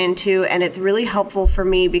I've gotten into, and it's really helpful for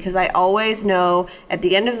me because I always know at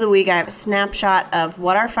the end of the week I have a snapshot of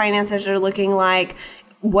what our finances are looking like,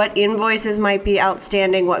 what invoices might be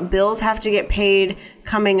outstanding, what bills have to get paid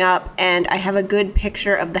coming up, and I have a good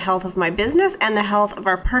picture of the health of my business and the health of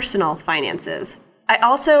our personal finances. I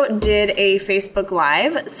also did a Facebook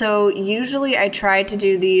Live. So usually I try to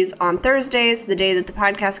do these on Thursdays, the day that the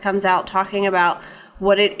podcast comes out, talking about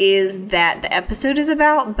what it is that the episode is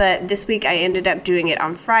about. But this week I ended up doing it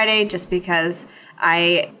on Friday just because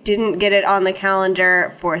I didn't get it on the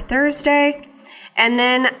calendar for Thursday. And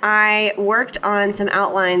then I worked on some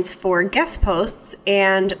outlines for guest posts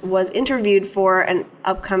and was interviewed for an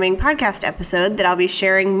upcoming podcast episode that I'll be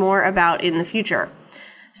sharing more about in the future.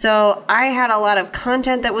 So I had a lot of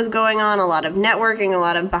content that was going on, a lot of networking, a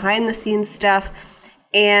lot of behind the scenes stuff.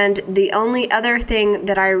 And the only other thing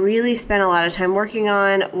that I really spent a lot of time working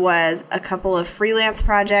on was a couple of freelance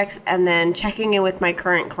projects and then checking in with my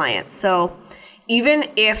current clients. So even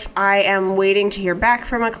if I am waiting to hear back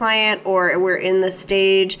from a client or we're in the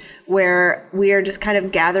stage where we are just kind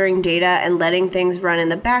of gathering data and letting things run in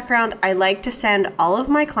the background, I like to send all of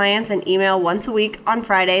my clients an email once a week on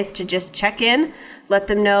Fridays to just check in, let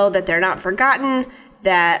them know that they're not forgotten,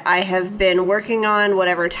 that I have been working on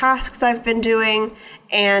whatever tasks I've been doing,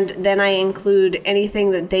 and then I include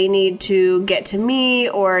anything that they need to get to me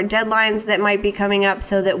or deadlines that might be coming up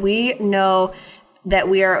so that we know that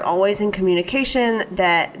we are always in communication,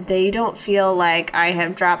 that they don't feel like I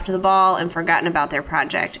have dropped the ball and forgotten about their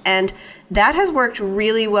project. And that has worked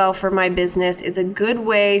really well for my business. It's a good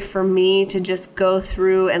way for me to just go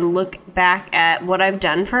through and look back at what I've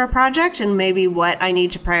done for a project and maybe what I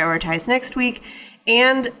need to prioritize next week.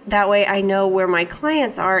 And that way I know where my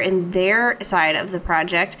clients are in their side of the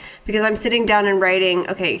project because I'm sitting down and writing,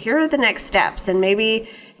 okay, here are the next steps. And maybe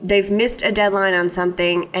they've missed a deadline on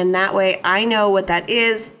something. And that way I know what that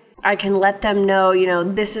is. I can let them know,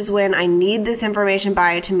 this is when I need this information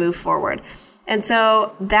by to move forward. And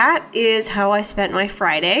so that is how I spent my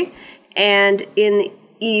Friday. And in the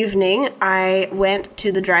evening, I went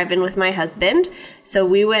to the drive-in with my husband. So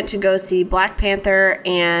we went to go see Black Panther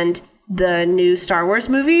and the new Star Wars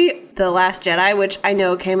movie, The Last Jedi, which I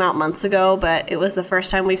know came out months ago, but it was the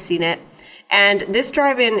first time we've seen it. And this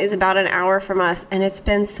drive-in is about an hour from us, and it's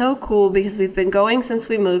been so cool because we've been going since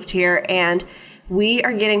we moved here, and we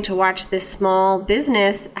are getting to watch this small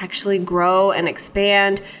business actually grow and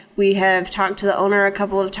expand. We have talked to the owner a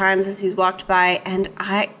couple of times as he's walked by, and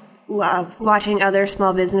I love watching other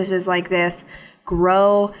small businesses like this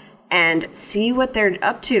grow and see what they're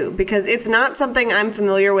up to, because it's not something I'm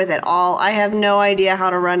familiar with at all. I have no idea how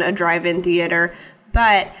to run a drive-in theater,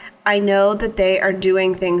 but I know that they are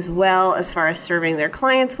doing things well as far as serving their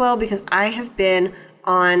clients well, because I have been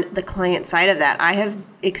on the client side of that. I have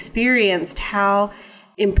experienced how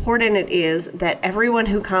important it is that everyone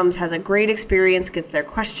who comes has a great experience, gets their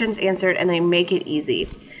questions answered, and they make it easy.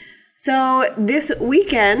 So this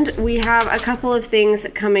weekend, we have a couple of things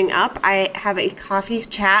coming up. I have a coffee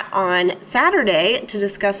chat on Saturday to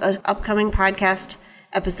discuss an upcoming podcast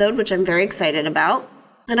episode, which I'm very excited about.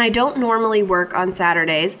 And I don't normally work on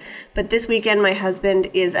Saturdays, but this weekend my husband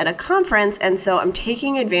is at a conference, and so I'm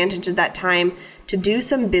taking advantage of that time to do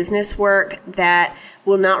some business work that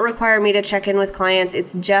will not require me to check in with clients.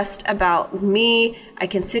 It's just about me. I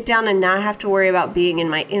can sit down and not have to worry about being in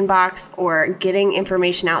my inbox or getting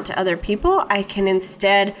information out to other people. I can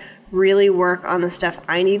instead really work on the stuff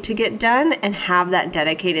I need to get done and have that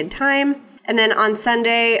dedicated time. And then on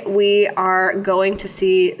Sunday, we are going to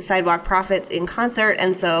see Sidewalk Prophets in concert.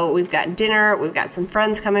 And so we've got dinner, we've got some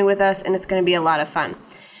friends coming with us, and it's going to be a lot of fun.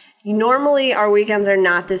 Normally, our weekends are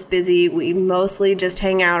not this busy. We mostly just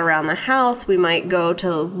hang out around the house. We might go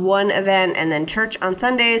to one event and then church on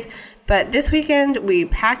Sundays. But this weekend, we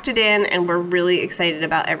packed it in, and we're really excited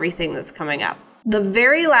about everything that's coming up. The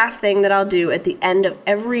very last thing that I'll do at the end of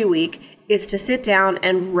every week is to sit down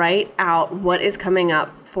and write out what is coming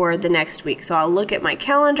up for the next week. So I'll look at my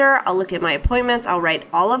calendar, I'll look at my appointments, I'll write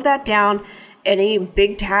all of that down. Any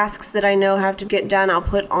big tasks that I know have to get done, I'll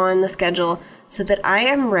put on the schedule so that I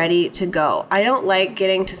am ready to go. I don't like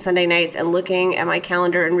getting to Sunday nights and looking at my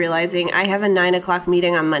calendar and realizing I have a 9 o'clock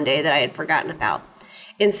meeting on Monday that I had forgotten about.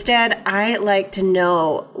 Instead, I like to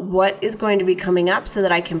know what is going to be coming up so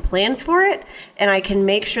that I can plan for it, and I can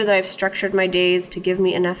make sure that I've structured my days to give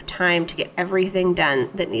me enough time to get everything done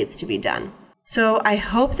that needs to be done. So I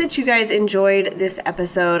hope that you guys enjoyed this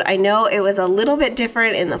episode. I know it was a little bit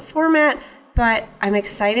different in the format, but I'm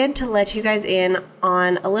excited to let you guys in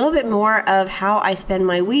on a little bit more of how I spend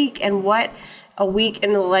my week and what a week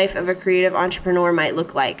in the life of a creative entrepreneur might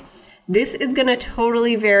look like. This is going to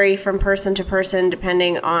totally vary from person to person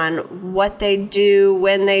depending on what they do,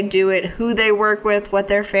 when they do it, who they work with, what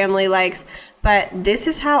their family likes. But this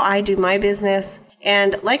is how I do my business.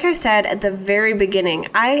 And like I said at the very beginning,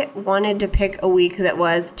 I wanted to pick a week that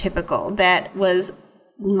was typical, that was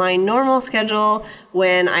my normal schedule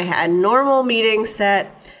when I had normal meetings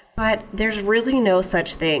set. But there's really no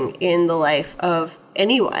such thing in the life of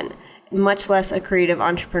anyone, much less a creative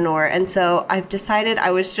entrepreneur. And so I've decided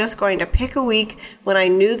I was just going to pick a week when I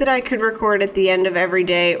knew that I could record at the end of every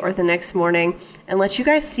day or the next morning and let you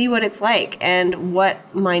guys see what it's like and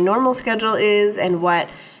what my normal schedule is and what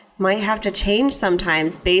might have to change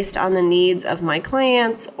sometimes based on the needs of my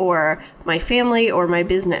clients or my family or my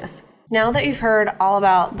business. Now that you've heard all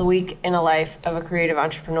about the week in the life of a creative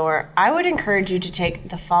entrepreneur, I would encourage you to take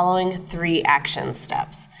the following 3 action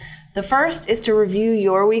steps. The first is to review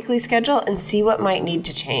your weekly schedule and see what might need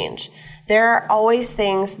to change. There are always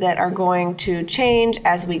things that are going to change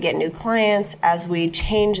as we get new clients, as we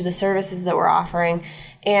change the services that we're offering,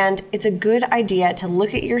 and it's a good idea to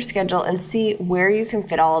look at your schedule and see where you can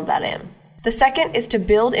fit all of that in. The second is to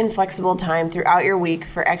build in flexible time throughout your week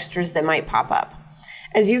for extras that might pop up.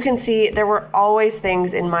 As you can see, there were always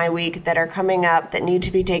things in my week that are coming up that need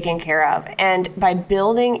to be taken care of. And by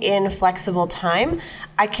building in flexible time,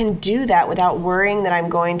 I can do that without worrying that I'm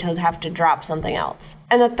going to have to drop something else.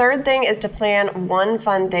 And the third thing is to plan one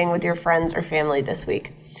fun thing with your friends or family this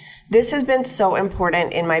week. This has been so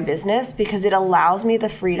important in my business because it allows me the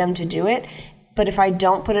freedom to do it. But if I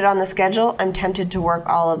don't put it on the schedule, I'm tempted to work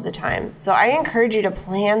all of the time. So I encourage you to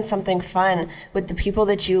plan something fun with the people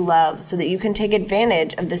that you love so that you can take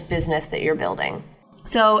advantage of this business that you're building.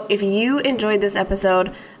 So if you enjoyed this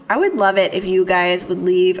episode, I would love it if you guys would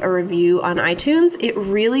leave a review on iTunes. It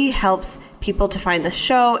really helps people to find the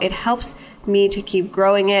show. It helps me to keep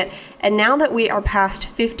growing it. And now that we are past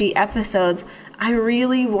 50 episodes, I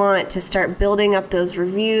really want to start building up those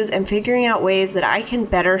reviews and figuring out ways that I can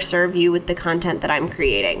better serve you with the content that I'm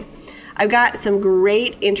creating. I've got some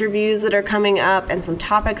great interviews that are coming up and some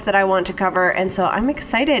topics that I want to cover, and so I'm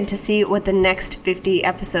excited to see what the next 50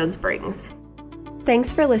 episodes brings.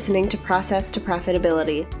 Thanks for listening to Process to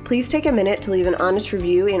Profitability. Please take a minute to leave an honest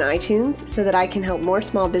review in iTunes so that I can help more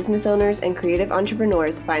small business owners and creative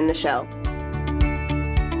entrepreneurs find the show.